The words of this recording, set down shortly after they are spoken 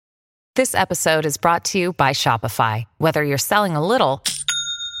This episode is brought to you by Shopify. Whether you're selling a little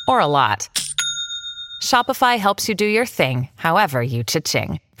or a lot, Shopify helps you do your thing, however you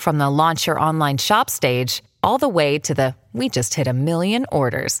cha-ching. From the launch your online shop stage, all the way to the we just hit 1 million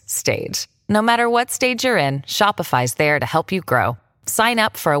orders stage. No matter what stage you're in, Shopify's there to help you grow. Sign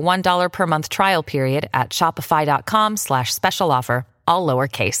up for a $1 per month trial period at shopify.com/special offer, all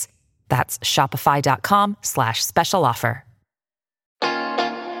lowercase. That's shopify.com/special offer.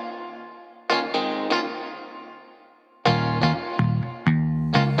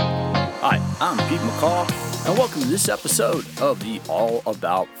 Hi, I'm Pete McCall, and welcome to this episode of the All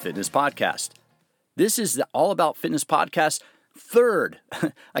About Fitness podcast. This is the All About Fitness podcast third,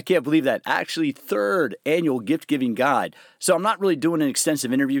 I can't believe that, actually third annual gift-giving guide. So I'm not really doing an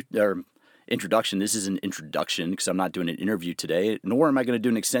extensive interview or introduction. This is an introduction because I'm not doing an interview today, nor am I going to do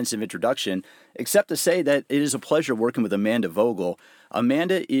an extensive introduction, except to say that it is a pleasure working with Amanda Vogel.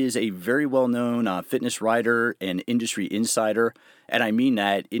 Amanda is a very well-known fitness writer and industry insider, and I mean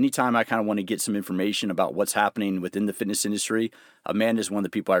that. Anytime I kind of want to get some information about what's happening within the fitness industry, Amanda is one of the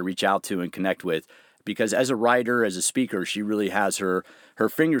people I reach out to and connect with, because as a writer, as a speaker, she really has her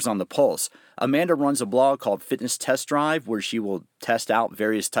fingers on the pulse. Amanda runs a blog called Fitness Test Drive, where she will test out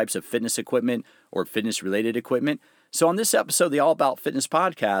various types of fitness equipment or fitness-related equipment. So on this episode of the All About Fitness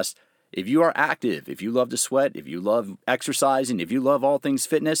podcast, if you are active, if you love to sweat, if you love exercising, if you love all things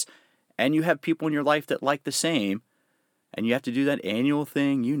fitness, and you have people in your life that like the same, and you have to do that annual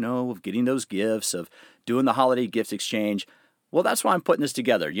thing, of getting those gifts, of doing the holiday gift exchange, well, that's why I'm putting this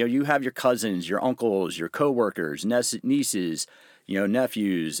together. You have your cousins, your uncles, your coworkers, nieces,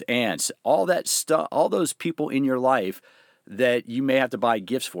 nephews, aunts, all that stuff, all those people in your life that you may have to buy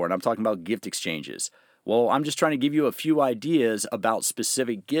gifts for. And I'm talking about gift exchanges. Well, I'm just trying to give you a few ideas about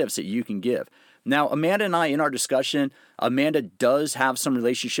specific gifts that you can give. Now, Amanda and I, in our discussion, Amanda does have some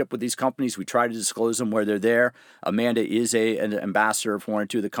relationship with these companies. We try to disclose them where they're there. Amanda is an ambassador for one or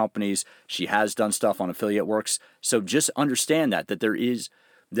two of the companies. She has done stuff on Affiliate Works. So just understand that there is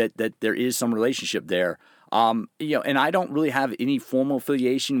some relationship there. And I don't really have any formal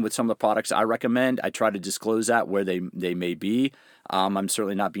affiliation with some of the products I recommend. I try to disclose that where they may be. I'm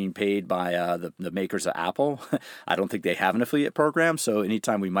certainly not being paid by the makers of Apple. I don't think they have an affiliate program. So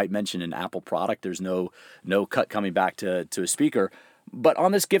anytime we might mention an Apple product, there's no cut coming back to a speaker. But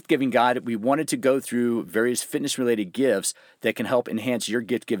on this gift-giving guide, we wanted to go through various fitness-related gifts that can help enhance your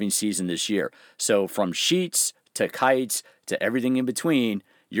gift-giving season this year. So from sheets to kites to everything in between,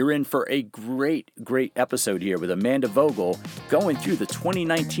 you're in for a great, great episode here with Amanda Vogel going through the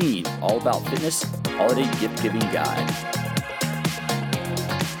 2019 All About Fitness Holiday Gift-Giving Guide.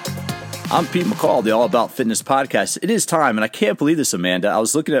 I'm Pete McCall, the All About Fitness podcast. It is time, and I can't believe this, Amanda. I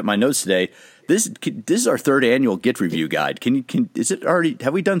was looking at my notes today. This is our third annual gift review guide. Is it already?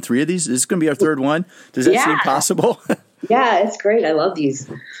 Have we done 3 of these? Is this going to be our third one? Does that seem possible? Yeah, it's great. I love these.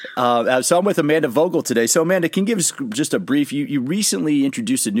 So I'm with Amanda Vogel today. So Amanda, can you give us just a brief? You recently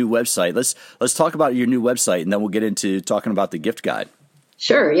introduced a new website. Let's talk about your new website, and then we'll get into talking about the gift guide.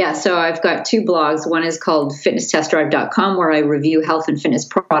 Sure. Yeah. So I've got 2 blogs. One is called fitnesstestdrive.com, where I review health and fitness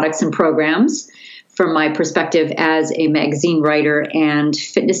products and programs from my perspective as a magazine writer and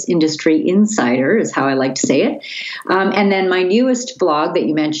fitness industry insider, is how I like to say it. And then my newest blog that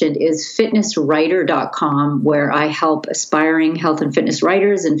you mentioned is fitnesswriter.com, where I help aspiring health and fitness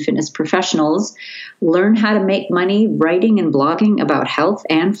writers and fitness professionals learn how to make money writing and blogging about health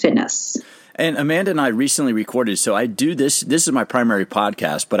and fitness. And Amanda and I recently recorded, so I do this. This is my primary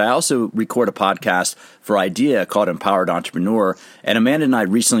podcast, but I also record a podcast for Idea called Empowered Entrepreneur. And Amanda and I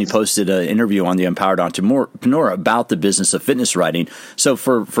recently posted an interview on the Empowered Entrepreneur about the business of fitness writing. So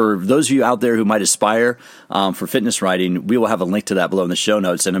for those of you out there who might aspire for fitness writing, we will have a link to that below in the show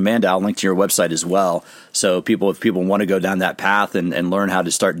notes. And Amanda, I'll link to your website as well. So if people want to go down that path and learn how to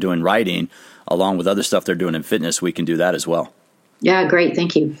start doing writing along with other stuff they're doing in fitness, we can do that as well. Yeah, great.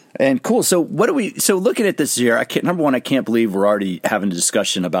 Thank you. And cool. So looking at this year, I can't believe we're already having a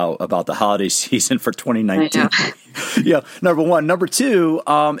discussion about the holiday season for 2019. Yeah. Number one. Number two,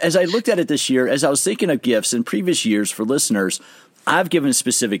 as I looked at it this year, as I was thinking of gifts in previous years for listeners, I've given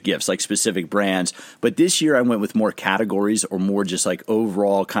specific gifts, like specific brands, but this year I went with more categories or more just like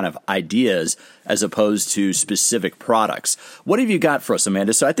overall kind of ideas as opposed to specific products. What have you got for us,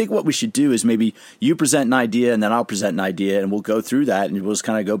 Amanda? So I think what we should do is maybe you present an idea and then I'll present an idea and we'll go through that and we'll just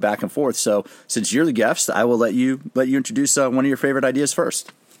kind of go back and forth. So since you're the guest, I will let you introduce one of your favorite ideas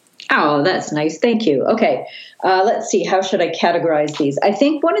first. Oh, that's nice. Thank you. Okay. Let's see. How should I categorize these? I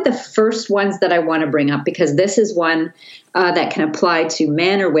think one of the first ones that I want to bring up, because this is one that can apply to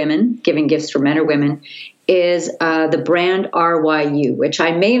men or women, giving gifts for men or women, is the brand RYU, which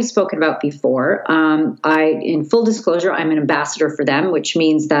I may have spoken about before. In full disclosure, I'm an ambassador for them, which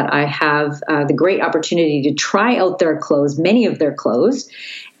means that I have the great opportunity to try out their clothes, many of their clothes.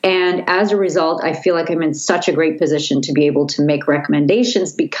 And as a result, I feel like I'm in such a great position to be able to make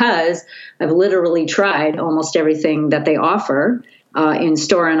recommendations because I've literally tried almost everything that they offer in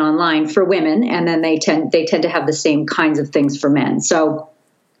store and online for women. And then they tend to have the same kinds of things for men. So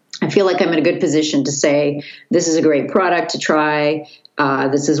I feel like I'm in a good position to say, this is a great product to try.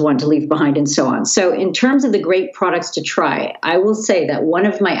 This is one to leave behind, and so on. So in terms of the great products to try, I will say that one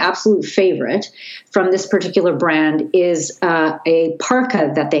of my absolute favorite from this particular brand is a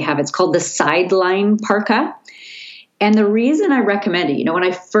parka that they have. It's called the Sideline Parka. And the reason I recommend it, when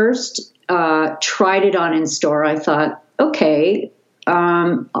I first tried it on in store, I thought, okay,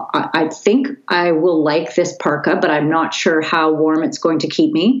 I think I will like this parka, but I'm not sure how warm it's going to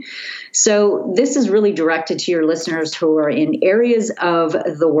keep me. So this is really directed to your listeners who are in areas of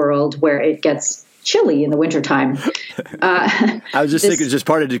the world where it gets chilly in the wintertime. I was just thinking, just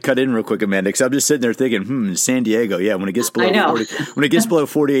parted to cut in real quick, Amanda, because I'm just sitting there thinking, San Diego, yeah, when it gets below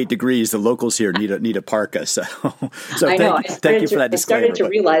 48 degrees, the locals here need a parka. So I know. Thank you for that disclaimer. I started to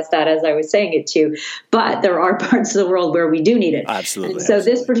realize that as I was saying it too, but there are parts of the world where we do need it. Absolutely. And so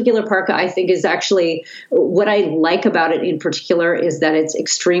this particular parka, I think, is actually what I like about it in particular is that it's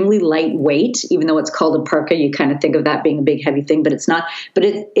extremely lightweight. Even though it's called a parka, you kind of think of that being a big heavy thing, but it's not. But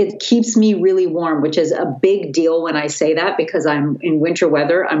it keeps me really warm, which is a big deal when I say that, because I'm in winter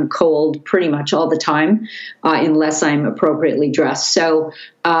weather. I'm cold pretty much all the time, unless I'm appropriately dressed. So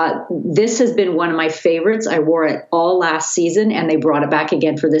this has been one of my favorites. I wore it all last season, and they brought it back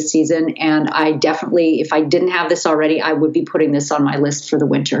again for this season. And I definitely, if I didn't have this already, I would be putting this on my list for the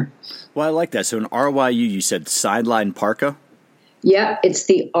winter. Well, I like that. So in RYU, you said Sideline Parka? Yeah, it's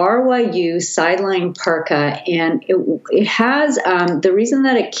the RYU Sideline Parka, and it has the reason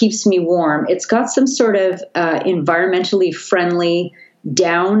that it keeps me warm. It's got some sort of environmentally friendly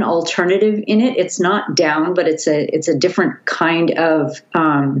down alternative in it. It's not down, but it's a different kind of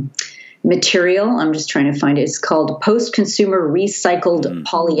material. I'm just trying to find it. It's called post-consumer recycled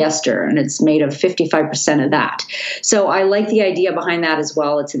polyester, and it's made of 55% of that. So I like the idea behind that as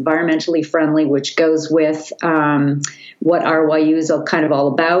well. It's environmentally friendly, which goes with what RYU is kind of all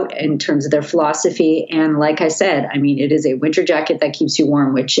about in terms of their philosophy. And like I said, I mean, it is a winter jacket that keeps you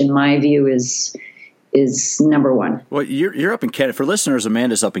warm, which in my view is number one. Well, you're up in Canada. For listeners,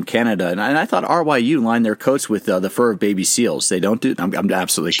 Amanda's up in Canada, and I thought RYU lined their coats with the fur of baby seals. They don't do. I'm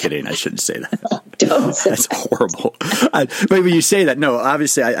absolutely kidding. I shouldn't say that. Don't say That's horrible. But when you say that, no,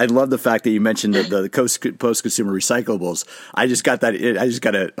 obviously, I love the fact that you mentioned the post-consumer recyclables. I just got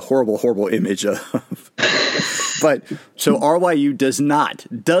a horrible image of. But so RYU does not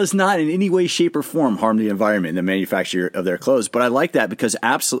in any way, shape, or form harm the environment in the manufacture of their clothes. But I like that because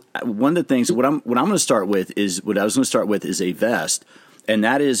one of the things what I'm going to start with is a vest, and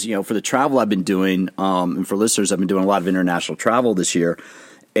that is for the travel I've been doing, and for listeners, I've been doing a lot of international travel this year,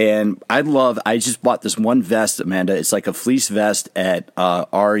 and I just bought this one vest, Amanda. It's like a fleece vest at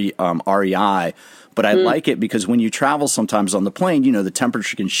REI. But I like it because when you travel sometimes on the plane, the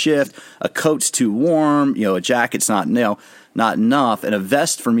temperature can shift. A coat's too warm. A jacket's not enough. And a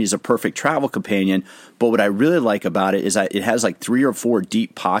vest for me is a perfect travel companion. But what I really like about it is it has like 3 or 4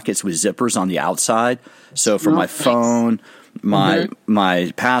 deep pockets with zippers on the outside. So for my phone,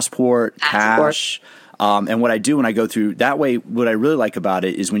 my passport, cash. And what I do when I go through that way, what I really like about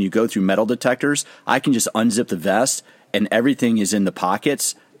it is when you go through metal detectors, I can just unzip the vest and everything is in the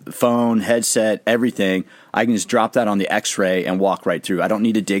pockets. Phone, headset, everything. I can just drop that on the X-ray and walk right through. I don't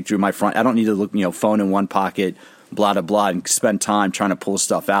need to dig through my front. I don't need to look, phone in one pocket, blah, blah, blah, and spend time trying to pull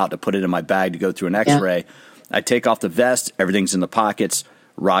stuff out to put it in my bag to go through an X-ray. Yeah. I take off the vest. Everything's in the pockets.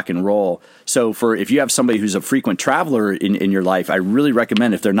 Rock and roll. So if you have somebody who's a frequent traveler in your life, I really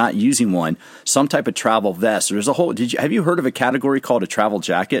recommend, if they're not using one, some type of travel vest. There's a whole. Have you heard of a category called a travel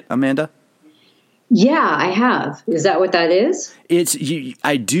jacket, Amanda? Yeah, I have. Is that what that is?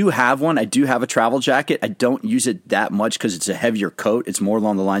 I do have one. I do have a travel jacket. I don't use it that much because it's a heavier coat. It's more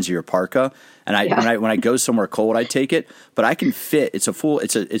along the lines of your parka. And when I go somewhere cold, I take it. But I can fit.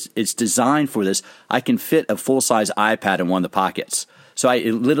 It's designed for this. I can fit a full size iPad in one of the pockets. So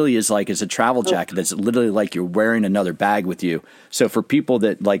it literally is like it's a travel jacket that's literally like you're wearing another bag with you. So for people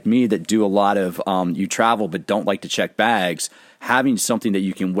that like me that do a lot of you travel but don't like to check bags, having something that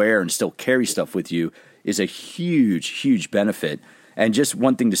you can wear and still carry stuff with you is a huge, huge benefit. And just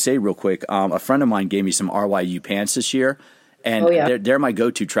one thing to say real quick, a friend of mine gave me some RYU pants this year, and they're my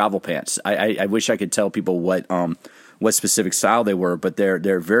go-to travel pants. I wish I could tell people what specific style they were, but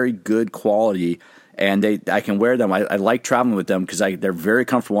they're very good quality. and I can wear them. I like traveling with them because they're very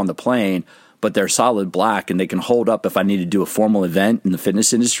comfortable on the plane, but they're solid black and they can hold up if I need to do a formal event in the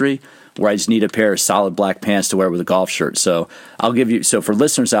fitness industry where I just need a pair of solid black pants to wear with a golf shirt. So so for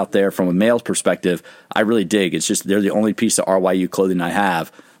listeners out there from a male's perspective, I really dig. It's just they're the only piece of RYU clothing I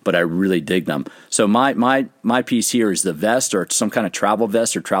have, but I really dig them. So my piece here is the vest or some kind of travel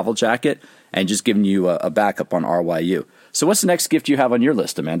vest or travel jacket and just giving you a backup on RYU. So what's the next gift you have on your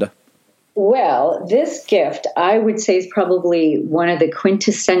list, Amanda? Well, this gift I would say is probably one of the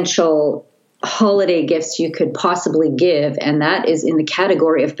quintessential holiday gifts you could possibly give, and that is in the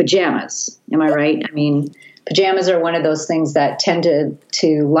category of pajamas. Am I right? I mean, pajamas are one of those things that tend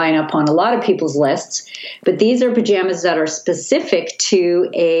to line up on a lot of people's lists, but these are pajamas that are specific to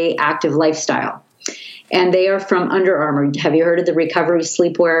a active lifestyle, and they are from Under Armour. Have you heard of the recovery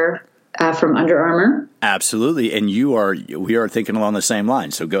sleepwear from Under Armour? Absolutely, and we are thinking along the same line.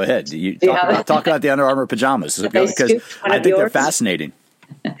 So go ahead. Talk about the Under Armour pajamas because I think they're fascinating.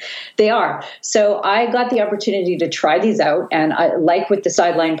 They are. So I got the opportunity to try these out, and I, like with the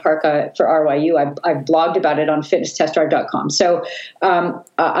sideline parka for RYU, I've blogged about it on fitnesstestdrive.com. So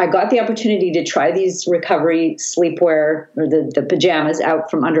I got the opportunity to try these recovery sleepwear or the pajamas out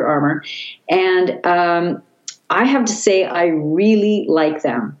from Under Armour, and I have to say I really like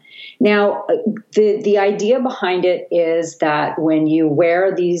them. Now, the idea behind it is that when you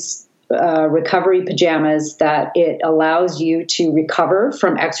wear these recovery pajamas, that it allows you to recover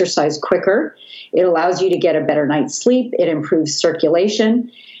from exercise quicker. It allows you to get a better night's sleep. It improves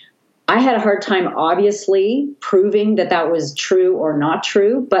circulation. I had a hard time, obviously, proving that was true or not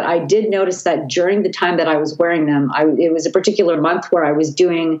true, but I did notice that during the time that I was wearing them, it was a particular month where I was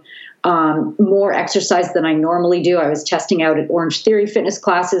doing more exercise than I normally do. I was testing out at Orange Theory fitness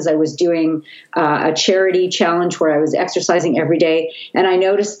classes. I was doing a charity challenge where I was exercising every day. And I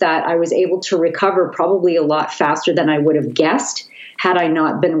noticed that I was able to recover probably a lot faster than I would have guessed had I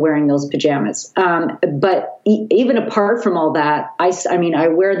not been wearing those pajamas. But even apart from all that, I mean, I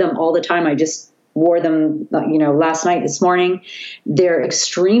wear them all the time. I just wore them, last night, this morning. They're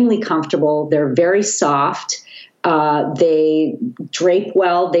extremely comfortable. They're very soft. They drape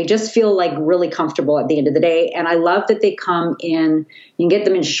well. They just feel like really comfortable at the end of the day. And I love that they come in, you can get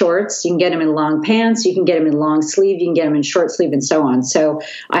them in shorts, you can get them in long pants, you can get them in long sleeve, you can get them in short sleeve and so on. So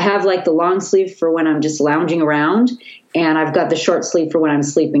I have like the long sleeve for when I'm just lounging around, and I've got the short sleeve for when I'm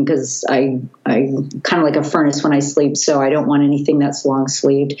sleeping because I kind of like a furnace when I sleep. So I don't want anything that's long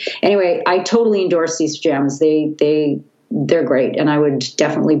sleeved. Anyway, I totally endorse these pajamas. They're great. And I would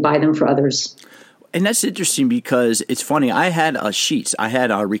definitely buy them for others. And that's interesting because it's funny. I had sheets. I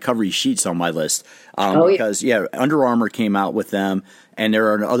had recovery sheets on my list because Under Armour came out with them, and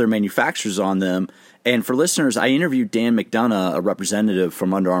there are other manufacturers on them. And for listeners, I interviewed Dan McDonough, a representative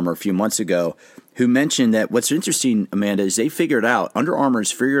from Under Armour, a few months ago, who mentioned that what's interesting, Amanda, is Under Armour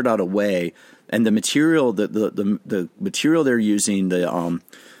has figured out a way, and the material, the material they're using, the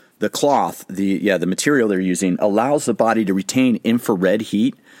cloth, the material they're using allows the body to retain infrared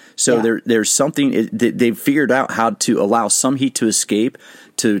heat. So there's something they've figured out how to allow some heat to escape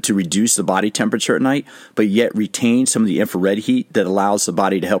to reduce the body temperature at night, but yet retain some of the infrared heat that allows the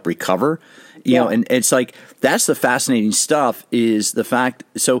body to help recover. You know, and it's like that's the fascinating stuff is the fact.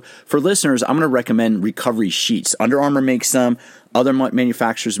 So for listeners, I'm going to recommend recovery sheets. Under Armour makes them. Other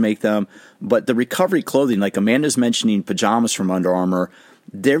manufacturers make them. But the recovery clothing, like Amanda's mentioning pajamas from Under Armour,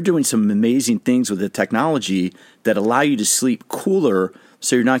 they're doing some amazing things with the technology that allow you to sleep cooler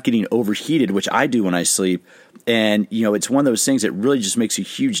so you're not getting overheated, which I do when I sleep. And, it's one of those things that really just makes a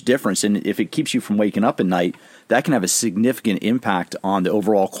huge difference. And if it keeps you from waking up at night, that can have a significant impact on the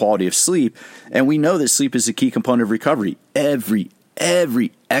overall quality of sleep. And we know that sleep is a key component of recovery. Every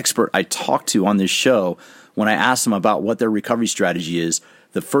expert I talk to on this show, when I ask them about what their recovery strategy is,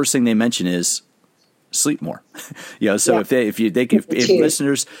 the first thing they mention is sleep more. If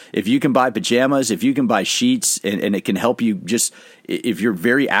listeners, if you can buy pajamas, if you can buy sheets and it can help you just, if you're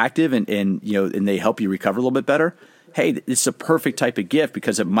very active and they help you recover a little bit better, hey, it's a perfect type of gift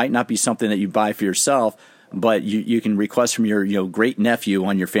because it might not be something that you buy for yourself, but you can request from your great nephew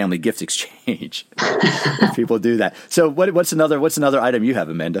on your family gift exchange. If people do that. So what's another item you have,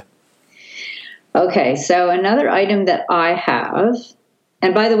 Amanda? Okay, so another item that I have.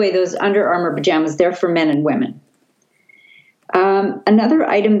 And by the way, those Under Armour pajamas, they're for men and women. Another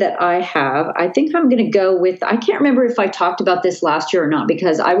item that I have, I think I'm going to go with, I can't remember if I talked about this last year or not,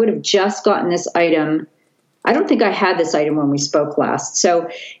 because I would have just gotten this item. I don't think I had this item when we spoke last. So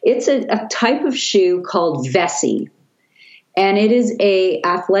it's a type of shoe called Vessi. And it is a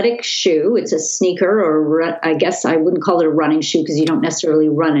athletic shoe. It's a sneaker, or I guess I wouldn't call it a running shoe because you don't necessarily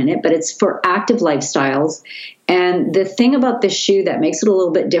run in it, but it's for active lifestyles. And the thing about this shoe that makes it a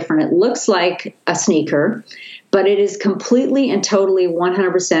little bit different, it looks like a sneaker, but it is completely and totally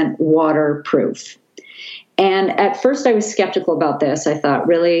 100% waterproof. And at first I was skeptical about this. I thought,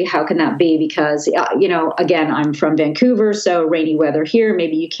 really, how can that be? Because, again, I'm from Vancouver, so rainy weather here.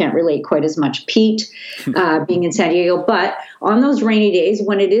 Maybe you can't relate quite as much, Pete, being in San Diego. But on those rainy days,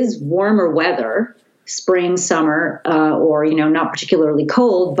 when it is warmer weather, spring, summer, or, not particularly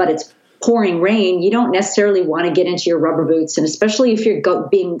cold, but it's pouring rain, you don't necessarily want to get into your rubber boots. And especially if you're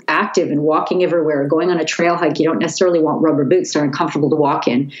being active and walking everywhere, going on a trail hike, you don't necessarily want rubber boots. They're uncomfortable to walk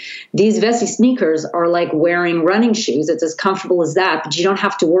in. These Vessi sneakers are like wearing running shoes. It's as comfortable as that, but you don't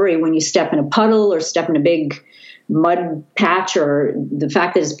have to worry when you step in a puddle or step in a big mud patch or the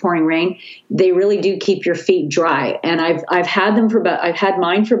fact that it's pouring rain. They really do keep your feet dry. And I've had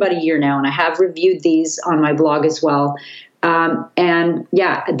mine for about a year now, and I have reviewed these on my blog as well.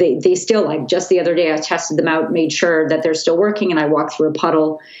 They still, like just the other day, I tested them out, made sure that they're still working, and I walked through a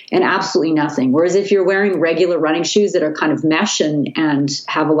puddle and absolutely nothing. Whereas if you're wearing regular running shoes that are kind of mesh and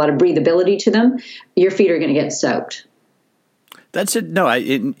have a lot of breathability to them, your feet are going to get soaked. That's it. No,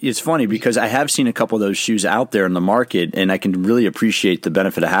 it's funny because I have seen a couple of those shoes out there in the market, and I can really appreciate the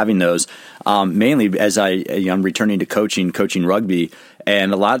benefit of having those. Mainly as I'm returning to coaching rugby,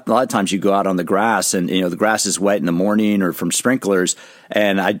 and a lot of times you go out on the grass, and the grass is wet in the morning or from sprinklers.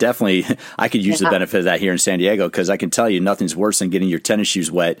 And I could use the benefit of that here in San Diego, because I can tell you nothing's worse than getting your tennis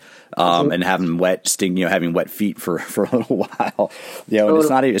shoes wet and having having wet feet for a little while.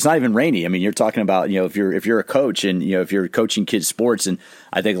 And it's not even rainy. I mean, you're talking about if you're a coach and if you're coaching kids sports, and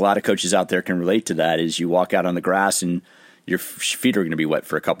I think a lot of coaches out there can relate to that. Is you walk out on the grass and your feet are going to be wet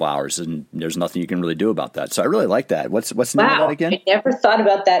for a couple hours, and there's nothing you can really do about that. So I really like that. What's the name of that again? I never thought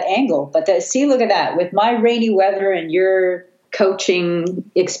about that angle, but look at that. With my rainy weather and your coaching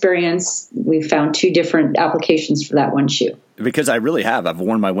experience, we found two different applications for that one shoe. Because I really have. I've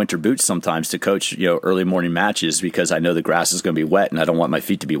worn my winter boots sometimes to coach, early morning matches, because I know the grass is going to be wet and I don't want my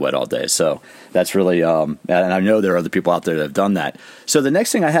feet to be wet all day. So that's really, and I know there are other people out there that have done that. So the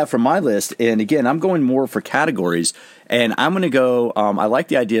next thing I have from my list, and again, I'm going more for categories, and I'm going to go, I like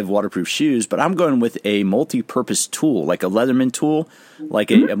the idea of waterproof shoes, but I'm going with a multi-purpose tool, like a Leatherman tool,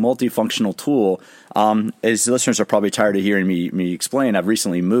 like a multifunctional tool. As listeners are probably tired of hearing me explain, I've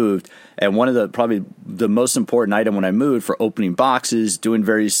recently moved, and one of probably the most important item when I moved, for opening boxes, doing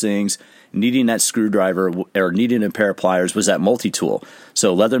various things, needing that screwdriver or needing a pair of pliers, was that multi-tool.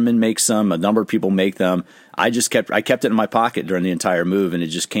 So Leatherman makes them, a number of people make them. I kept it in my pocket during the entire move, and it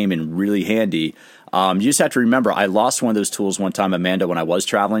just came in really handy. You just have to remember, I lost one of those tools one time, Amanda, when I was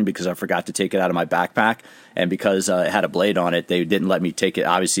traveling, because I forgot to take it out of my backpack. And because it had a blade on it, they didn't let me take it.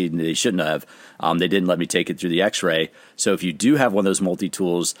 Obviously, they shouldn't have. They didn't let me take it through the x-ray. So if you do have one of those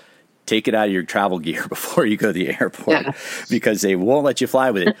multi-tools, take it out of your travel gear before you go to the airport, because they won't let you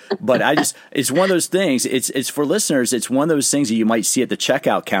fly with it. But it's one of those things. It's for listeners. It's one of those things that you might see at the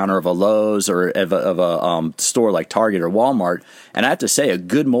checkout counter of a Lowe's or of a store like Target or Walmart. And I have to say, a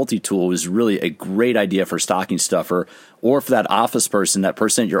good multi-tool is really a great idea for stocking stuffer, or for that office person, that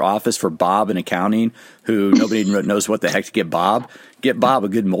person at your office for Bob in accounting, who nobody knows what the heck to get Bob. Get Bob a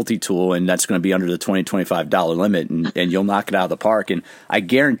good multi-tool, and that's going to be under the $20, $25 limit, and you'll knock it out of the park. And I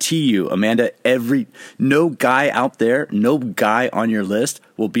guarantee you, Amanda, no guy out there, no guy on your list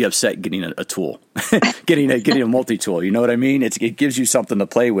will be upset getting a tool, getting a multi-tool. You know what I mean? It gives you something to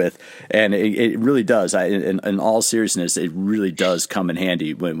play with, and it really does. In all seriousness, it really does come in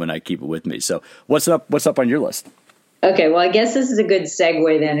handy when I keep it with me. So what's up on your list? Okay, well, I guess this is a good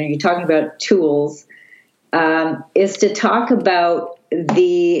segue then. Are you talking about tools? Is to talk about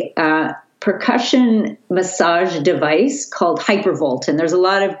the percussion massage device called Hypervolt. And there's a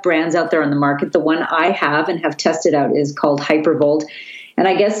lot of brands out there on the market. The one I have and have tested out is called Hypervolt. And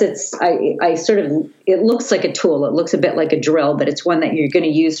I guess it looks like a tool. It looks a bit like a drill, but it's one that you're going to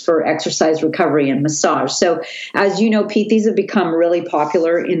use for exercise recovery and massage. So as you know, Pete, these have become really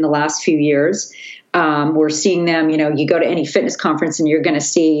popular in the last few years. We're seeing them, you go to any fitness conference and you're going to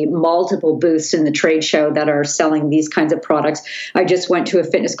see multiple booths in the trade show that are selling these kinds of products. I just went to a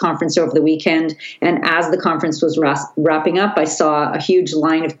fitness conference over the weekend, and as the conference was wrapping up, I saw a huge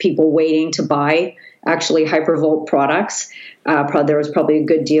line of people waiting to buy actually Hypervolt products. There was probably a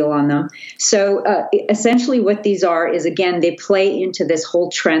good deal on them. So essentially what these are is, again, they play into this whole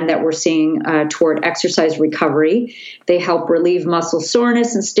trend that we're seeing toward exercise recovery. They help relieve muscle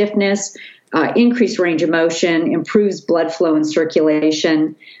soreness and stiffness. increased range of motion, improves blood flow and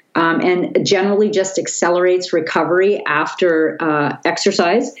circulation, and generally just accelerates recovery after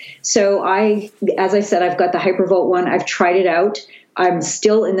exercise. So as I said, I've got the HyperVolt one. I've tried it out. I'm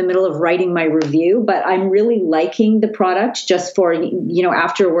still in the middle of writing my review, but I'm really liking the product just for,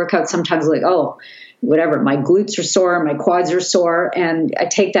 after a workout, sometimes like, oh, whatever, my glutes are sore, my quads are sore, and I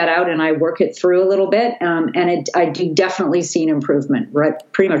take that out and I work it through a little bit. I do definitely see an improvement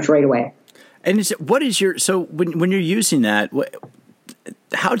pretty much right away. And when you're using that,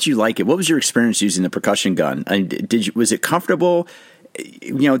 how did you like it? What was your experience using the percussion gun? Was it comfortable?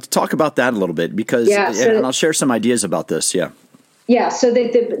 Talk about that a little bit and I'll share some ideas about this. Yeah. Yeah, so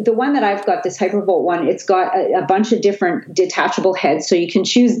the one that I've got, this HyperVolt one, it's got a bunch of different detachable heads, so you can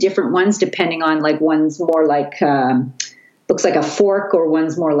choose different ones depending on, like, one's more like looks like a fork, or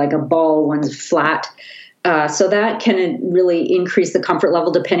one's more like a ball, one's flat. So that can really increase the comfort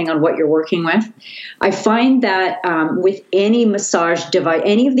level depending on what you're working with. I find that with any massage device,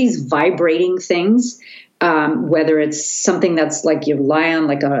 any of these vibrating things, whether it's something that's like you lie on,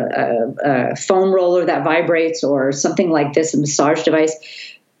 like a foam roller that vibrates, or something like this, a massage device.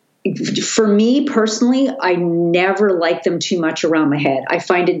 For me personally, I never like them too much around my head. I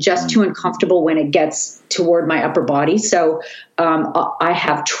find it just too uncomfortable when it gets toward my upper body. So I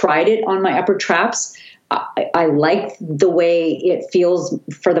have tried it on my upper traps. I like the way it feels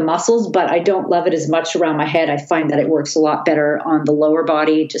for the muscles, but I don't love it as much around my head. I find that it works a lot better on the lower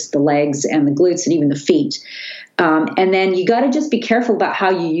body, just the legs and the glutes and even the feet. And then you got to just be careful about how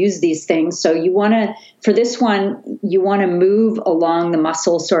you use these things. So for this one, you want to move along the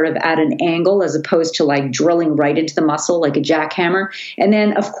muscle sort of at an angle, as opposed to like drilling right into the muscle like a jackhammer. And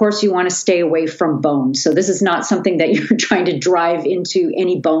then, of course, you want to stay away from bone. So this is not something that you're trying to drive into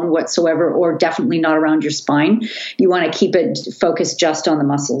any bone whatsoever, or definitely not around your spine. You want to keep it focused just on the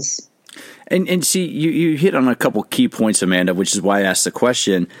muscles. And see, you hit on a couple key points, Amanda, which is why I asked the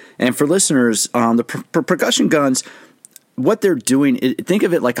question. And for listeners, the percussion guns, what they're doing, think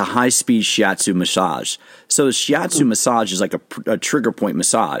of it like a high-speed shiatsu massage. So the shiatsu massage is like a trigger point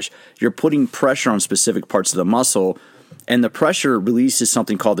massage. You're putting pressure on specific parts of the muscle, and the pressure releases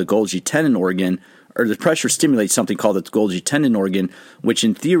something called the Golgi tendon organ, or the pressure stimulates something called the Golgi tendon organ, which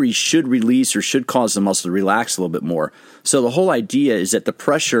in theory should release or should cause the muscle to relax a little bit more. So the whole idea is that the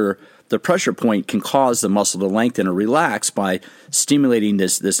pressure point can cause the muscle to lengthen or relax by stimulating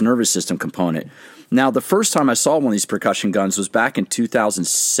this nervous system component. Now, the first time I saw one of these percussion guns was back in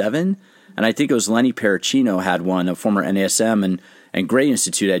 2007, and I think it was Lenny Paracino had one, a former NASM and Gray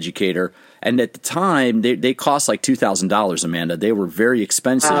Institute educator. And at the time, they cost like $2,000, Amanda. They were very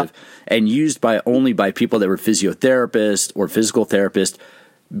expensive and used only by people that were physiotherapists or physical therapists,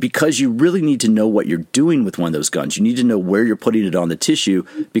 because you really need to know what you're doing with one of those guns. You need to know where you're putting it on the tissue,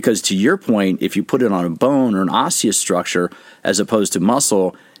 because to your point, if you put it on a bone or an osseous structure as opposed to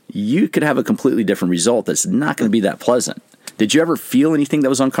muscle, you could have a completely different result that's not going to be that pleasant. Did you ever feel anything that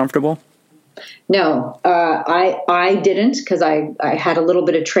was uncomfortable? No, I didn't, because I had a little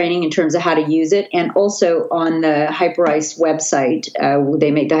bit of training in terms of how to use it. And also on the Hyperice website,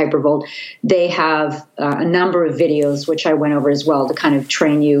 they make the HyperVolt, they have a number of videos, which I went over as well, to kind of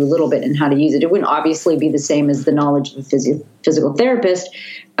train you a little bit in how to use it. It wouldn't obviously be the same as the knowledge of a physical therapist,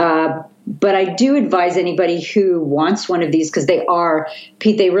 but I do advise anybody who wants one of these, because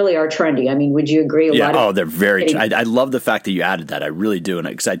Pete, they really are trendy. I mean, would you agree? They're very. I love the fact that you added that. I really do, and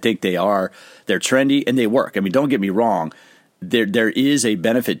because I think they're trendy and they work. I mean, don't get me wrong. There is a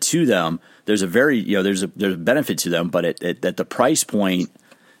benefit to them. There's a there's a benefit to them, but at the price point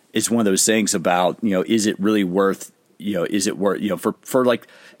is one of those things about, is it really worth? Is it worth? For like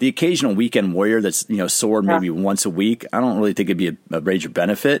the occasional weekend warrior that's sore maybe once a week. I don't really think it'd be a major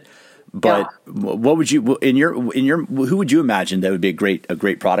benefit. But what would you who would you imagine that would be a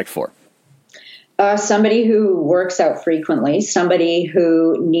great product for? Somebody who works out frequently, somebody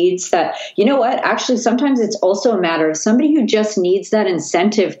who needs that. You know what? Actually, sometimes it's also a matter of somebody who just needs that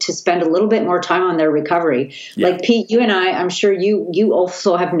incentive to spend a little bit more time on their recovery. Yeah. Like Pete, you and I'm sure you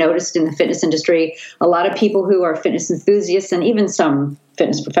also have noticed in the fitness industry, a lot of people who are fitness enthusiasts and even some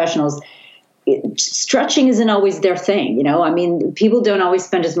fitness professionals, stretching isn't always their thing. I mean, people don't always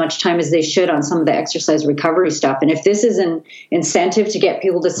spend as much time as they should on some of the exercise recovery stuff. And if this is an incentive to get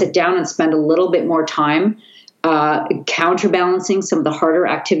people to sit down and spend a little bit more time counterbalancing some of the harder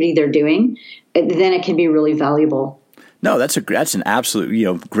activity they're doing, then it can be really valuable. No, that's an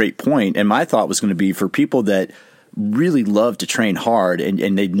absolute great point. And my thought was going to be for people that really love to train hard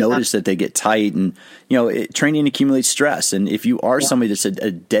and they notice that they get tight, and training accumulates stress. And if you are somebody that's or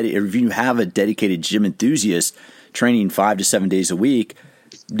if you have a dedicated gym enthusiast training 5 to 7 days a week,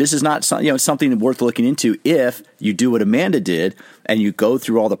 this is not something worth looking into if you do what Amanda did and you go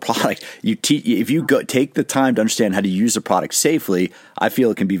through all the product. If you take the time to understand how to use the product safely, I feel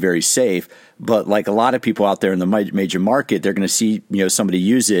it can be very safe. But like a lot of people out there in the major market, they're going to see somebody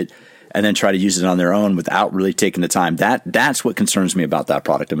use it and then try to use it on their own without really taking the time. That's what concerns me about that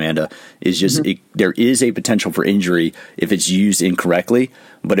product, Amanda, is just there is a potential for injury if it's used incorrectly.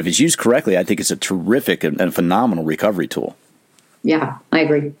 But if it's used correctly, I think it's a terrific and phenomenal recovery tool. Yeah, I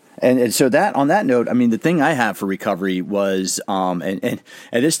agree. And so that on that note, I mean, the thing I have for recovery was, and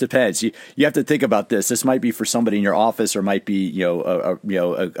this depends. You have to think about this. This might be for somebody in your office, or might be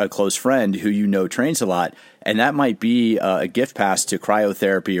a close friend who trains a lot, and that might be a gift pass to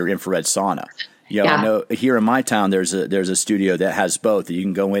cryotherapy or infrared sauna. I know here in my town there's a studio that has both. You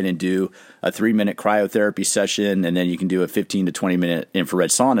can go in and do a 3-minute cryotherapy session, and then you can do a 15 to 20-minute infrared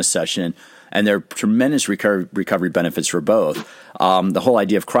sauna session. And there are tremendous recovery benefits for both. The whole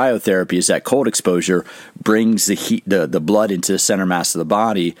idea of cryotherapy is that cold exposure brings the heat, the blood into the center mass of the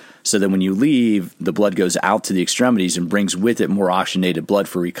body, so that when you leave, the blood goes out to the extremities and brings with it more oxygenated blood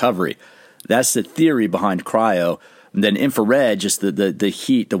for recovery. That's the theory behind cryo. And then infrared, just the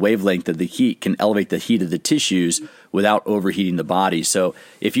heat, the wavelength of the heat can elevate the heat of the tissues without overheating the body. So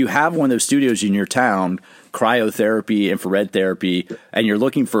if you have one of those studios in your town, cryotherapy, infrared therapy, and you're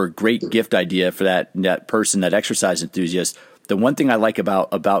looking for a great gift idea for that person, that exercise enthusiast, the one thing I like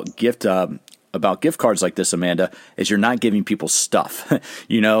about gift cards like this, Amanda, is you're not giving people stuff.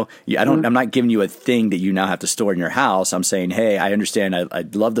 I'm not giving you a thing that you now have to store in your house. I'm saying, hey, I understand. I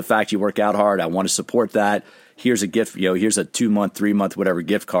love the fact you work out hard. I want to support that. Here's a gift, here's a 2-month, 3-month, whatever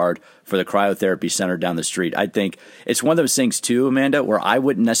gift card for the cryotherapy center down the street. I think it's one of those things too, Amanda, where I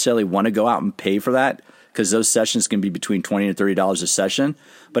wouldn't necessarily want to go out and pay for that, because those sessions can be between $20 and $30 a session.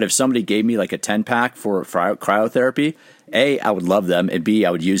 But if somebody gave me like a 10-pack for cryotherapy, A, I would love them, and B, I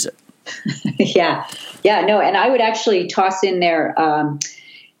would use it. And I would actually toss in there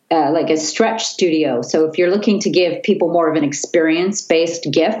like a stretch studio. So if you're looking to give people more of an experience-based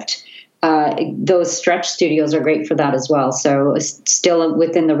gift, those stretch studios are great for that as well. So it's still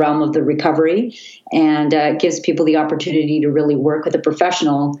within the realm of the recovery, and gives people the opportunity to really work with a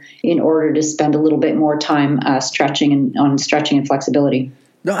professional in order to spend a little bit more time stretching and flexibility.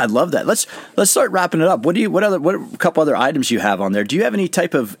 No, I love that. Let's start wrapping it up. What a couple other items you have on there? Do you have any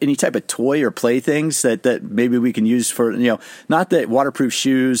type of toy or play things that maybe we can use for, not that waterproof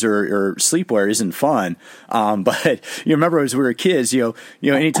shoes or sleepwear isn't fun, but you remember as we were kids,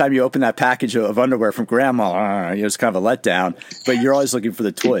 anytime you open that package of underwear from grandma, it's kind of a letdown, but you're always looking for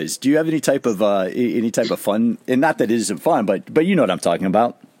the toys. Do you have any type of fun? And not that it isn't fun, but you know what I'm talking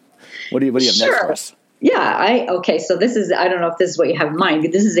about. What do you have next for us? Yeah, so this is, I don't know if this is what you have in mind,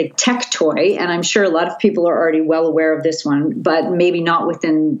 but this is a tech toy, and I'm sure a lot of people are already well aware of this one, but maybe not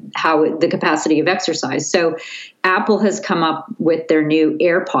within the capacity of exercise. So Apple has come up with their new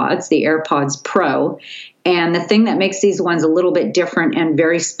AirPods, the AirPods Pro, and the thing that makes these ones a little bit different and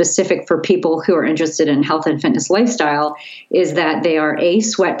very specific for people who are interested in health and fitness lifestyle is that they are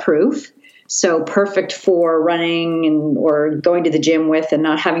sweat-proof. So perfect for running or going to the gym with and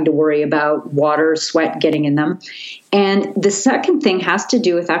not having to worry about water, sweat getting in them. And the second thing has to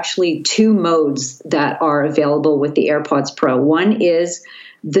do with actually 2 modes that are available with the AirPods Pro. One is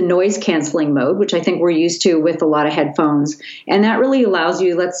the noise canceling mode, which I think we're used to with a lot of headphones. And that really allows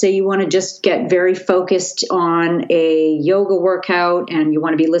you, let's say you want to just get very focused on a yoga workout and you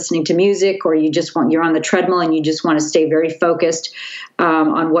want to be listening to music, or you're on the treadmill and you just want to stay very focused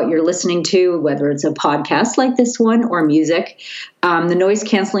on what you're listening to, whether it's a podcast like this one or music. The noise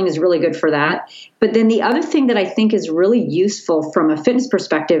canceling is really good for that. But then the other thing that I think is really useful from a fitness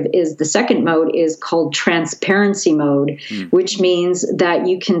perspective is the second mode is called transparency mode, which means that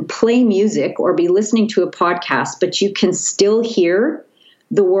you can play music or be listening to a podcast, but you can still hear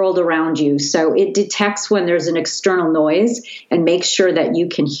the world around you. So it detects when there's an external noise and makes sure that you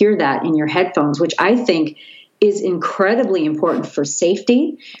can hear that in your headphones, which I think is incredibly important for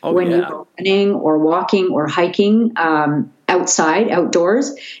safety when you're running or walking or hiking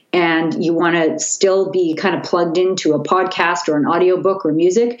outdoors, and you want to still be kind of plugged into a podcast or an audiobook or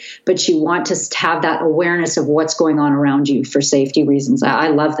music, but you want to have that awareness of what's going on around you for safety reasons. I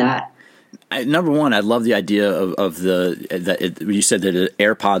love that. Number one, I love the idea of you said that the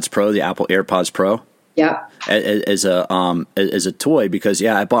AirPods Pro, the Apple AirPods Pro. Yeah. As a toy, because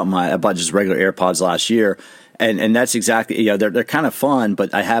I bought just regular AirPods last year. And that's exactly, they're kind of fun,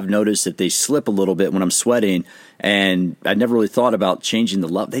 but I have noticed that they slip a little bit when I'm sweating, and I never really thought about changing the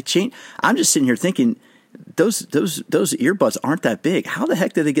level. They change. I'm just sitting here thinking, those earbuds aren't that big. How the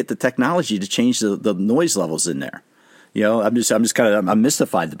heck did they get the technology to change the noise levels in there? I'm I'm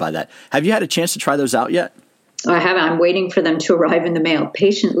mystified by that. Have you had a chance to try those out yet? I haven't. I'm waiting for them to arrive in the mail,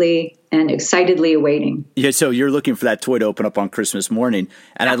 patiently and excitedly awaiting. Yeah, so you're looking for that toy to open up on Christmas morning,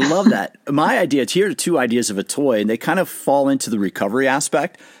 and I love that. My idea, here are two ideas of a toy, and they kind of fall into the recovery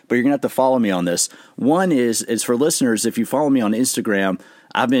aspect, but you're going to have to follow me on this. One is for listeners, if you follow me on Instagram,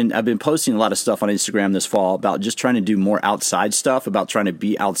 I've been posting a lot of stuff on Instagram this fall about just trying to do more outside stuff, about trying to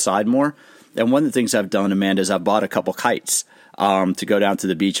be outside more. And one of the things I've done, Amanda, is I've bought a couple kites to go down to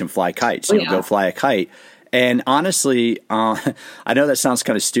the beach and fly kites. Go fly a kite. And honestly, I know that sounds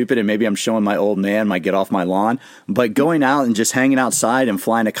kind of stupid, and maybe I'm showing my old man my get off my lawn, but going out and just hanging outside and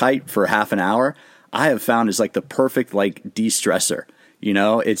flying a kite for half an hour, I have found is like the perfect like de-stressor.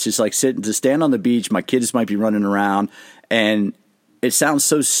 It's just like to stand on the beach. My kids might be running around, and it sounds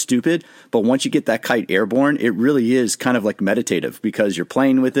so stupid, but once you get that kite airborne, it really is kind of like meditative, because you're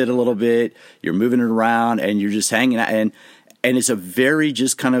playing with it a little bit, you're moving it around, and you're just hanging out, and it's a very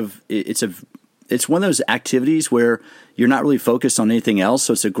just kind of it's one of those activities where you're not really focused on anything else.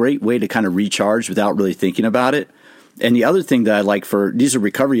 So it's a great way to kind of recharge without really thinking about it. And the other thing that I like for these are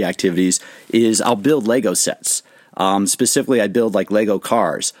recovery activities is I'll build Lego sets. Specifically, I build like Lego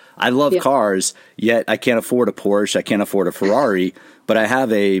cars. I love cars, yet I can't afford a Porsche. I can't afford a Ferrari, but I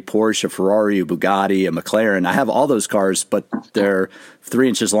have a Porsche, a Ferrari, a Bugatti, a McLaren. I have all those cars, but they're 3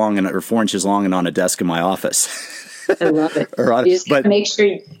 inches long or 4 inches long and on a desk in my office. I love it. You just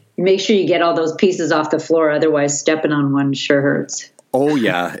make sure you get all those pieces off the floor. Otherwise, stepping on one sure hurts. Oh,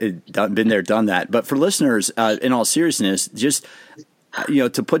 yeah. Been there, done that. But for listeners, in all seriousness, just,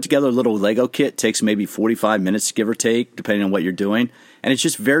 to put together a little Lego kit takes maybe 45 minutes, give or take, depending on what you're doing. And it's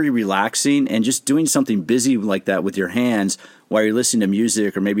just very relaxing, and just doing something busy like that with your hands while you're listening to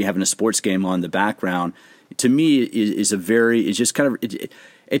music or maybe having a sports game on in the background, to me it's just kind of,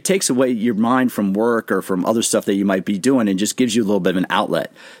 it takes away your mind from work or from other stuff that you might be doing, and just gives you a little bit of an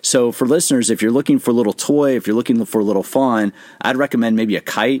outlet. So for listeners, if you're looking for a little toy, if you're looking for a little fun, I'd recommend maybe a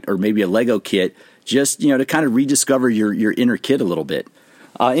kite or maybe a Lego kit, just, to kind of rediscover your inner kid a little bit.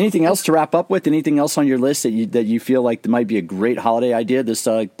 Anything else to wrap up with? Anything else on your list that you feel like might be a great holiday idea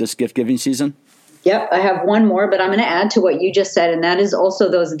this gift giving season? Yep, I have one more, but I'm going to add to what you just said, and that is also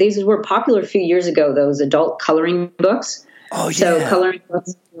these were popular a few years ago, those adult coloring books. Oh, yeah. So coloring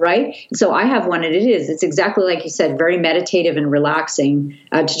books, right? So I have one, and it's exactly like you said, very meditative and relaxing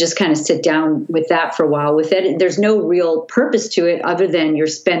to just kind of sit down with that for a while. With it, there's no real purpose to it other than you're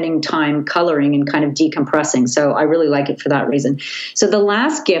spending time coloring and kind of decompressing. So I really like it for that reason. So the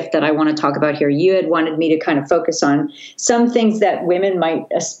last gift that I want to talk about here, you had wanted me to kind of focus on some things that women might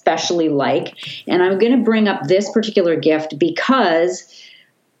especially like. And I'm going to bring up this particular gift because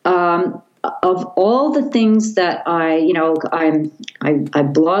of all the things that I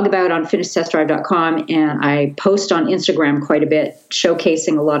blog about on fitnesstestdrive.com, and I post on Instagram quite a bit,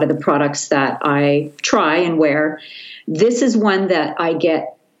 showcasing a lot of the products that I try and wear. This is one that I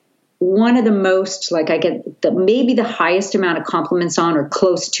get one of the most, I get maybe the highest amount of compliments on, or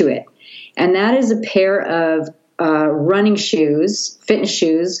close to it. And that is a pair of running shoes, fitness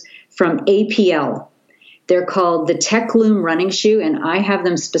shoes from APL. They're called the Tech Loom running shoe, and I have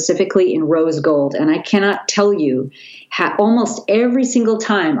them specifically in rose gold. And I cannot tell you almost every single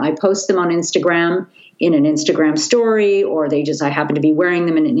time I post them on Instagram in an Instagram story, or I happen to be wearing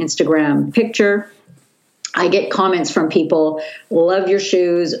them in an Instagram picture, I get comments from people, love your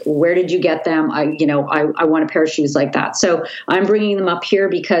shoes. Where did you get them? I want a pair of shoes like that. So I'm bringing them up here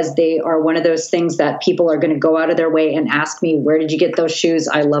because they are one of those things that people are going to go out of their way and ask me, where did you get those shoes?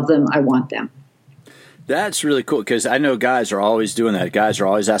 I love them. I want them. That's really cool, because I know guys are always doing that. Guys are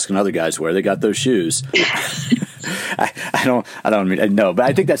always asking other guys where they got those shoes. I don't know, but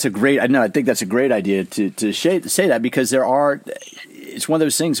I think that's a great. I think that's a great idea to say that, because it's one of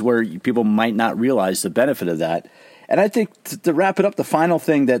those things where people might not realize the benefit of that. And I think to wrap it up, the final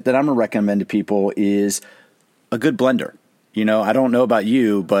thing that I'm gonna recommend to people is a good blender. I don't know about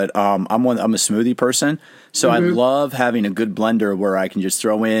you, but I'm a smoothie person, so I love having a good blender where I can just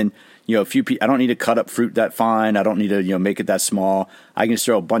throw in. I don't need to cut up fruit that fine. I don't need to, make it that small. I can just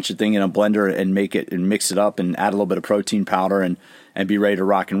throw a bunch of things in a blender and make it and mix it up and add a little bit of protein powder and be ready to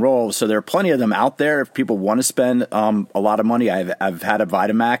rock and roll. So there are plenty of them out there if people want to spend a lot of money. I've had a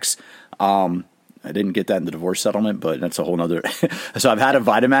Vitamax. I didn't get that in the divorce settlement, but that's a whole nother. So I've had a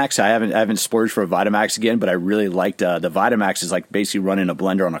Vitamax. I haven't splurged for a Vitamax again, but I really liked the Vitamax is like basically running a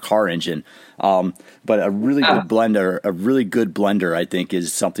blender on a car engine. But a really good blender, I think,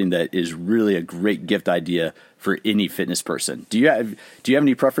 is something that is really a great gift idea for any fitness person. Do you have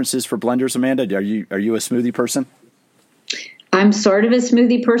any preferences for blenders, Amanda? Are you a smoothie person? I'm sort of a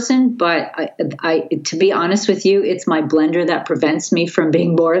smoothie person, but I, to be honest with you, it's my blender that prevents me from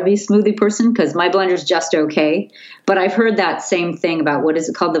being more of a smoothie person because my blender's just okay. But I've heard that same thing about what is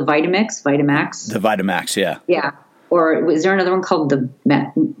it called, the Vitamix, Vitamax? The Vitamax, yeah. Yeah. Or is there another one called the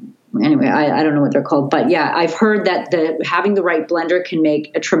anyway, I don't know what they're called, but yeah, I've heard that having the right blender can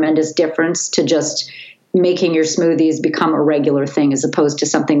make a tremendous difference to just making your smoothies become a regular thing as opposed to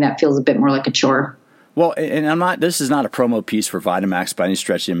something that feels a bit more like a chore. Well, and this is not a promo piece for Vitamax by any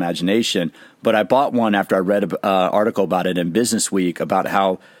stretch of the imagination, but I bought one after I read an article about it in Business Week about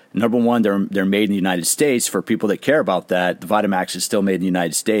how, number one, they're made in the United States. For people that care about that, the Vitamax is still made in the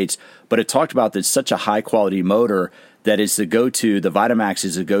United States, but it talked about that it's such a high-quality motor that is the Vitamax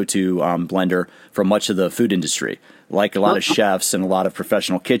is the go-to blender for much of the food industry. Like a lot of chefs and a lot of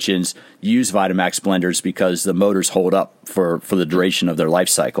professional kitchens use Vitamax blenders because the motors hold up for the duration of their life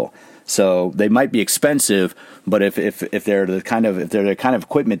cycle. So they might be expensive, but if they're the kind of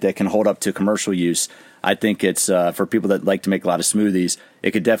equipment that can hold up to commercial use, I think it's for people that like to make a lot of smoothies,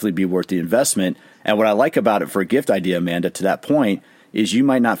 it could definitely be worth the investment. And what I like about it for a gift idea, Amanda, to that point, is you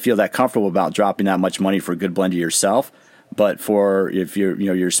might not feel that comfortable about dropping that much money for a good blender yourself, but if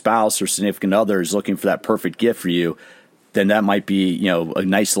your spouse or significant other is looking for that perfect gift for you, then that might be a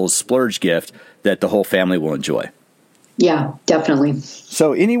nice little splurge gift that the whole family will enjoy. Yeah, definitely.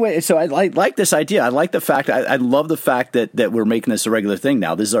 So anyway, I like this idea. I like the fact, I love the fact that we're making this a regular thing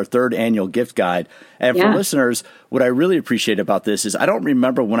now. This is our third annual gift guide. And for listeners, what I really appreciate about this is I don't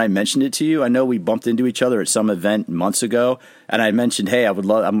remember when I mentioned it to you. I know we bumped into each other at some event months ago, and I mentioned, hey, I'm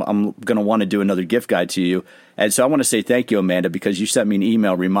going to want to do another gift guide to you. And so I want to say thank you, Amanda, because you sent me an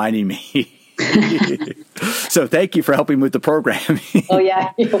email reminding me. So thank you for helping with the program. Oh,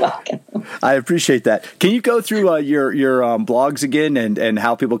 yeah, you're welcome. I appreciate that. Can you go through your blogs again and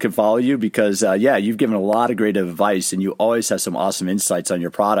how people can follow you? Because, you've given a lot of great advice, and you always have some awesome insights on your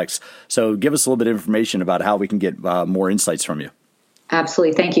products. So give us a little bit of information about how we can get more insights from you.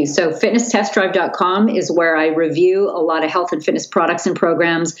 Absolutely. Thank you. So fitnesstestdrive.com is where I review a lot of health and fitness products and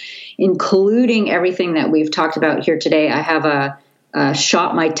programs, including everything that we've talked about here today. I have a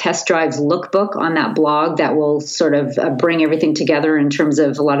Shop My Test Drives lookbook on that blog that will sort of bring everything together in terms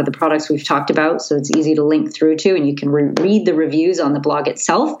of a lot of the products we've talked about. So it's easy to link through to, and you can read the reviews on the blog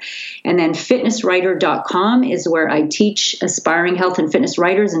itself. And then fitnesswriter.com is where I teach aspiring health and fitness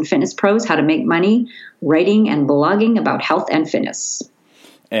writers and fitness pros how to make money writing and blogging about health and fitness.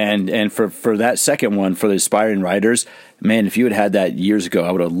 And for that second one, for the aspiring writers, man, if you had that years ago,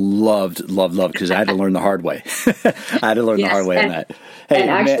 I would have loved, because I had to learn the hard way. I had to learn the hard way on that. Hey, and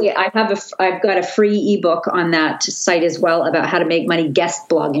actually, I've got a free ebook on that site as well about how to make money guest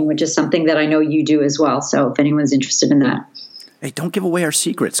blogging, which is something that I know you do as well. So if anyone's interested in that. Hey, don't give away our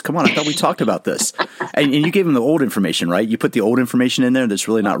secrets. Come on, I thought we talked about this. And you gave them the old information, right? You put the old information in there that's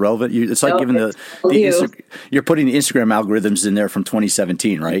really not relevant. It's like giving you're putting the Instagram algorithms in there from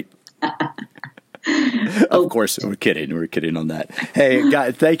 2017, right? Of course, we're kidding. We're kidding on that. Hey,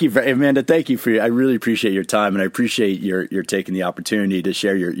 guys, thank you, Amanda. Thank you I really appreciate your time, and I appreciate your taking the opportunity to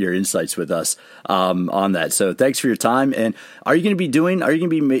share your insights with us on that. So, thanks for your time. And are you going to be doing the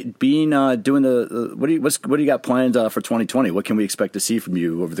what do you got planned for 2020? What can we expect to see from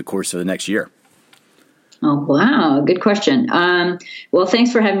you over the course of the next year? Oh, wow. Good question. Well,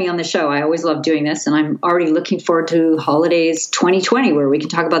 thanks for having me on the show. I always love doing this, and I'm already looking forward to holidays 2020, where we can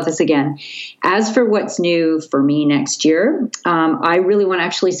talk about this again. As for what's new for me next year, I really want to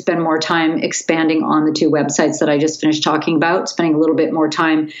actually spend more time expanding on the two websites that I just finished talking about, spending a little bit more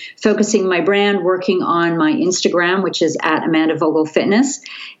time focusing my brand, working on my Instagram, which is at Amanda Vogel Fitness,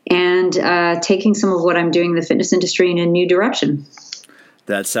 and taking some of what I'm doing in the fitness industry in a new direction.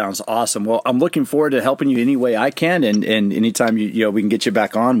 That sounds awesome. Well, I'm looking forward to helping you any way I can, and anytime we can get you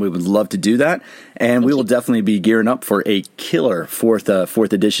back on, we would love to do that. And we will definitely be gearing up for a killer fourth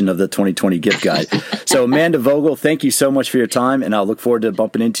edition of the 2020 gift guide. So, Amanda Vogel, thank you so much for your time, and I'll look forward to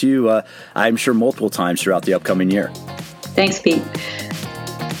bumping into you, I'm sure, multiple times throughout the upcoming year. Thanks, Pete.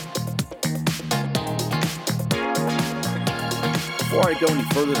 Before I go any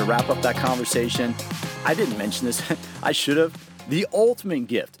further to wrap up that conversation, I didn't mention this. I should have. The ultimate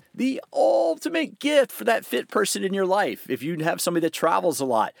gift for that fit person in your life. If you have somebody that travels a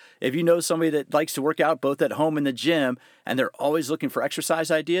lot, if you know somebody that likes to work out both at home and the gym, and they're always looking for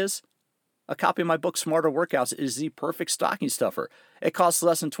exercise ideas, a copy of my book, Smarter Workouts, is the perfect stocking stuffer. It costs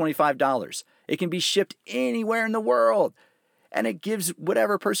less than $25. It can be shipped anywhere in the world. And it gives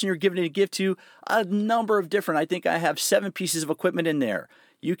whatever person you're giving it a gift to a number of different, I think I have 7 pieces of equipment in there.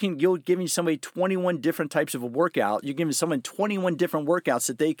 You're giving somebody 21 different types of a workout. You're giving someone 21 different workouts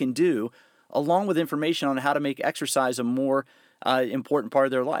that they can do, along with information on how to make exercise a more important part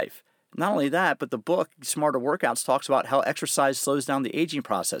of their life. Not only that, but the book, Smarter Workouts, talks about how exercise slows down the aging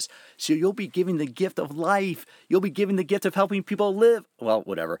process. So you'll be giving the gift of life. You'll be giving the gift of helping people live. Well,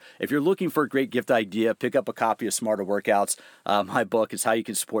 whatever. If you're looking for a great gift idea, pick up a copy of Smarter Workouts. My book is how you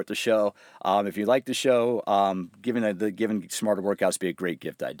can support the show. If you like the show, giving Smarter Workouts be a great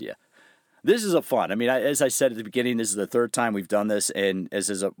gift idea. This is a fun. I mean, as I said at the beginning, this is the third time we've done this, and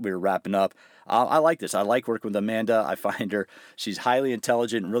we're wrapping up. I like this. I like working with Amanda. I find she's highly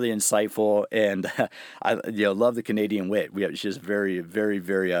intelligent and really insightful, and I love the Canadian wit. She has very, very,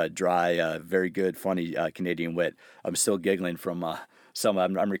 very dry, very good, funny Canadian wit. I'm still giggling from some.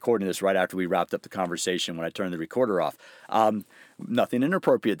 I'm recording this right after we wrapped up the conversation when I turned the recorder off. Nothing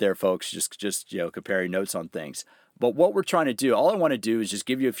inappropriate there, folks. Just comparing notes on things. But what we're trying to do, all I want to do is just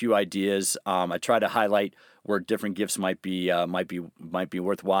give you a few ideas. I try to highlight where different gifts might be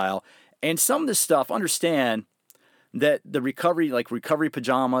worthwhile. And some of this stuff, understand that the recovery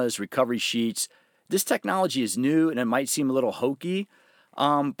pajamas, recovery sheets, this technology is new and it might seem a little hokey.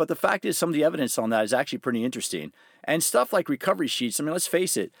 But the fact is, some of the evidence on that is actually pretty interesting. And stuff like recovery sheets, I mean, let's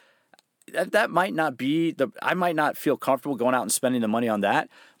face it, that might not be I might not feel comfortable going out and spending the money on that.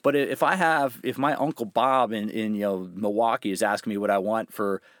 But if my Uncle Bob in Milwaukee is asking me what I want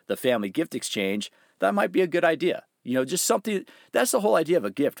for the family gift exchange, that might be a good idea. Just something. That's the whole idea of a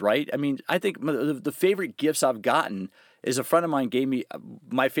gift, right? I mean, I think the favorite gifts I've gotten is a friend of mine gave me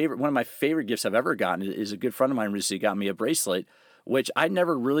one of my favorite gifts I've ever gotten is a good friend of mine recently got me a bracelet, which I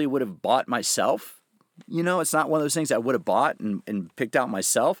never really would have bought myself. It's not one of those things I would have bought and picked out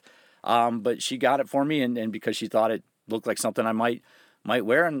myself. But she got it for me, and because she thought it looked like something I might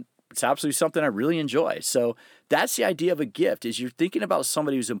wear, and it's absolutely something I really enjoy. So that's the idea of a gift, is you're thinking about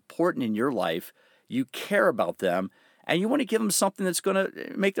somebody who's important in your life, you care about them, and you want to give them something that's going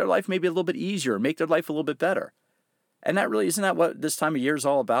to make their life maybe a little bit easier, make their life a little bit better. And that really, isn't that what this time of year is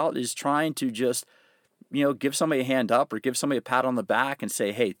all about, is trying to just, give somebody a hand up or give somebody a pat on the back and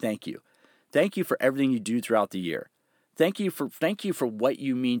say, hey, thank you. Thank you for everything you do throughout the year. Thank you for what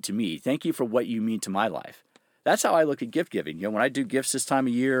you mean to me. Thank you for what you mean to my life. That's how I look at gift giving. When I do gifts this time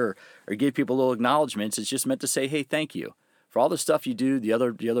of year or give people little acknowledgments, it's just meant to say, hey, thank you for all the stuff you do the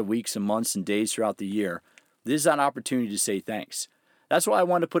other weeks and months and days throughout the year. This is an opportunity to say thanks. That's why I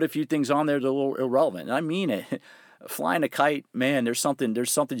wanted to put a few things on there that are a little irrelevant. And I mean it. Flying a kite, man, there's something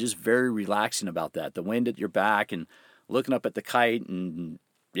just very relaxing about that. The wind at your back and looking up at the kite, and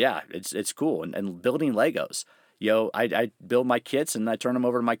yeah, it's cool. And building Legos. I build my kits and I turn them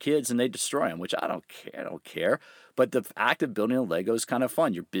over to my kids and they destroy them, which I don't care. But the act of building a Lego is kind of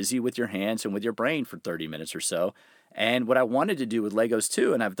fun. You're busy with your hands and with your brain for 30 minutes or so. And what I wanted to do with Legos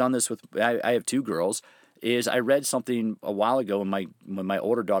too, and I've done this with, I have two girls, is I read something a while ago when my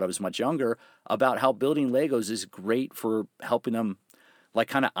older daughter was much younger about how building Legos is great for helping them like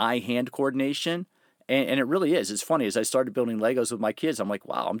kind of eye-hand coordination. And it really is. It's funny. As I started building Legos with my kids, I'm like,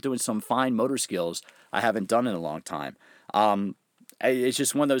 wow, I'm doing some fine motor skills I haven't done in a long time. It's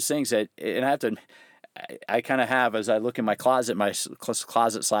just one of those things that, and I kind of have, as I look in my closet,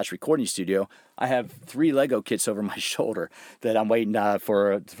 /recording studio, I have 3 Lego kits over my shoulder that I'm waiting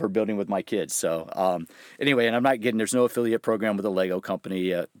for building with my kids. So anyway, and there's no affiliate program with a Lego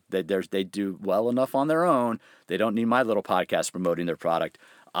company. They do well enough on their own. They don't need my little podcast promoting their product.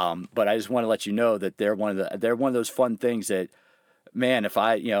 But I just want to let you know that they're one of those fun things that, man, if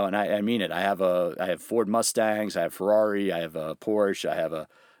I mean it, I have Ford Mustangs, I have Ferrari, I have a Porsche, I have a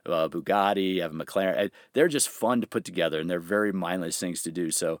Bugatti, I have a McLaren. They're just fun to put together, and they're very mindless things to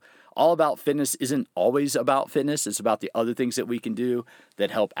do. So All About Fitness isn't always about fitness. It's about the other things that we can do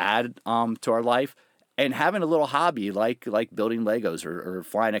that help add to our life, and having a little hobby like building Legos or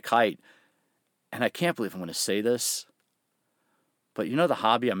flying a kite. And I can't believe I'm going to say this, but the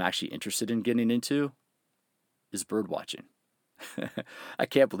hobby I'm actually interested in getting into is bird watching. I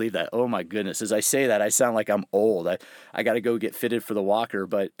can't believe that. Oh my goodness. As I say that, I sound like I'm old. I got to go get fitted for the walker.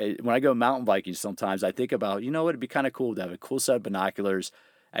 But when I go mountain biking, sometimes I think about, it'd be kind of cool to have a cool set of binoculars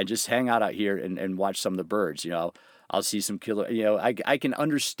and just hang out here and watch some of the birds. I'll see some killer, I can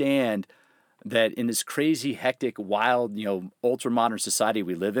understand that in this crazy, hectic, wild, ultra modern society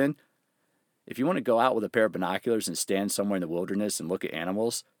we live in, if you want to go out with a pair of binoculars and stand somewhere in the wilderness and look at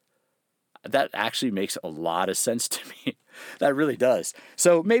animals, that actually makes a lot of sense to me. That really does.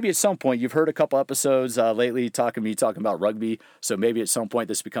 So maybe at some point, you've heard a couple episodes lately talking about rugby. So maybe at some point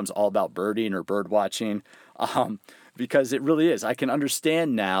this becomes all about birding or bird watching, because it really is. I can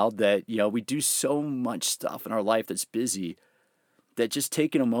understand now that, we do so much stuff in our life that's busy, that just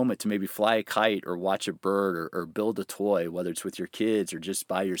taking a moment to maybe fly a kite or watch a bird or build a toy, whether it's with your kids or just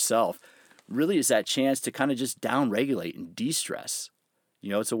by yourself, really is that chance to kind of just down-regulate and de-stress.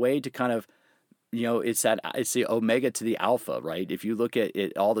 It's a way to kind of, it's the omega to the alpha, right? If you look at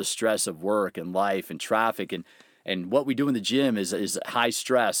it, all the stress of work and life and traffic and what we do in the gym is high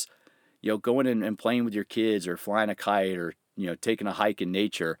stress. Going in and playing with your kids or flying a kite or, taking a hike in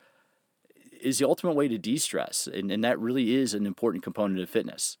nature is the ultimate way to de-stress. And that really is an important component of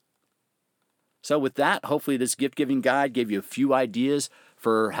fitness. So with that, hopefully this gift-giving guide gave you a few ideas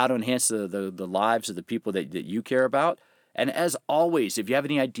for how to enhance the lives of the people that you care about. And as always, if you have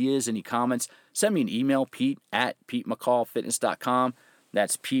any ideas, any comments, send me an email, pete@PeteMcCallFitness.com.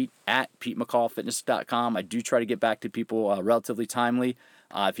 That's Pete@PeteMcCallFitness.com. I do try to get back to people relatively timely.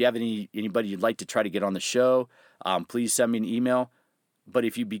 If you have anybody you'd like to try to get on the show, please send me an email. But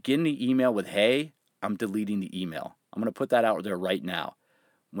if you begin the email with, hey, I'm deleting the email. I'm going to put that out there right now.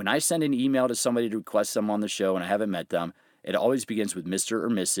 When I send an email to somebody to request them on the show and I haven't met them, it always begins with Mr. or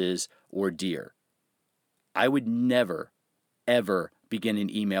Mrs. or Dear. I would never, ever begin an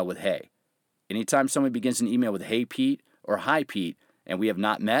email with hey. Anytime someone begins an email with hey Pete or hi Pete and we have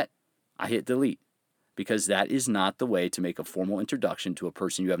not met, I hit delete because that is not the way to make a formal introduction to a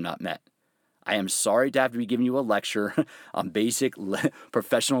person you have not met. I am sorry to have to be giving you a lecture on basic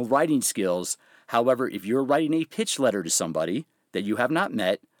professional writing skills. However, if you're writing a pitch letter to somebody that you have not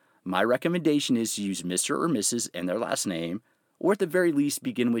met, my recommendation is to use Mr. or Mrs. and their last name, or at the very least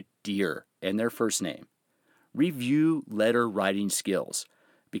begin with Dear and their first name. Review letter writing skills,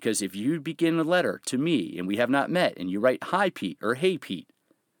 because if you begin a letter to me and we have not met and you write hi Pete or hey Pete,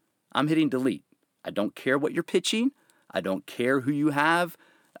 I'm hitting delete. I don't care what you're pitching. I don't care who you have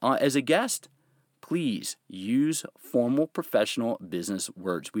as a guest. Please use formal professional business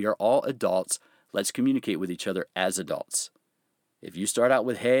words. We are all adults. Let's communicate with each other as adults. If you start out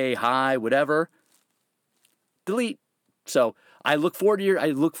with hey, hi, whatever, delete. So I look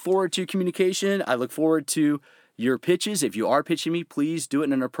forward to communication. I look forward to your pitches. If you are pitching me, please do it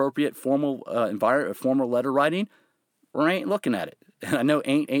in an appropriate formal environment, formal letter writing, or I ain't looking at it. And I know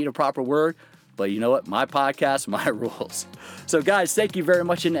ain't a proper word, but you know what? My podcast, my rules. So guys, thank you very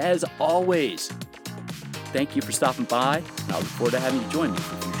much. And as always, thank you for stopping by. And I look forward to having you join me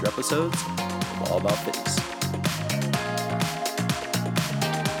for future episodes of All About Fitness.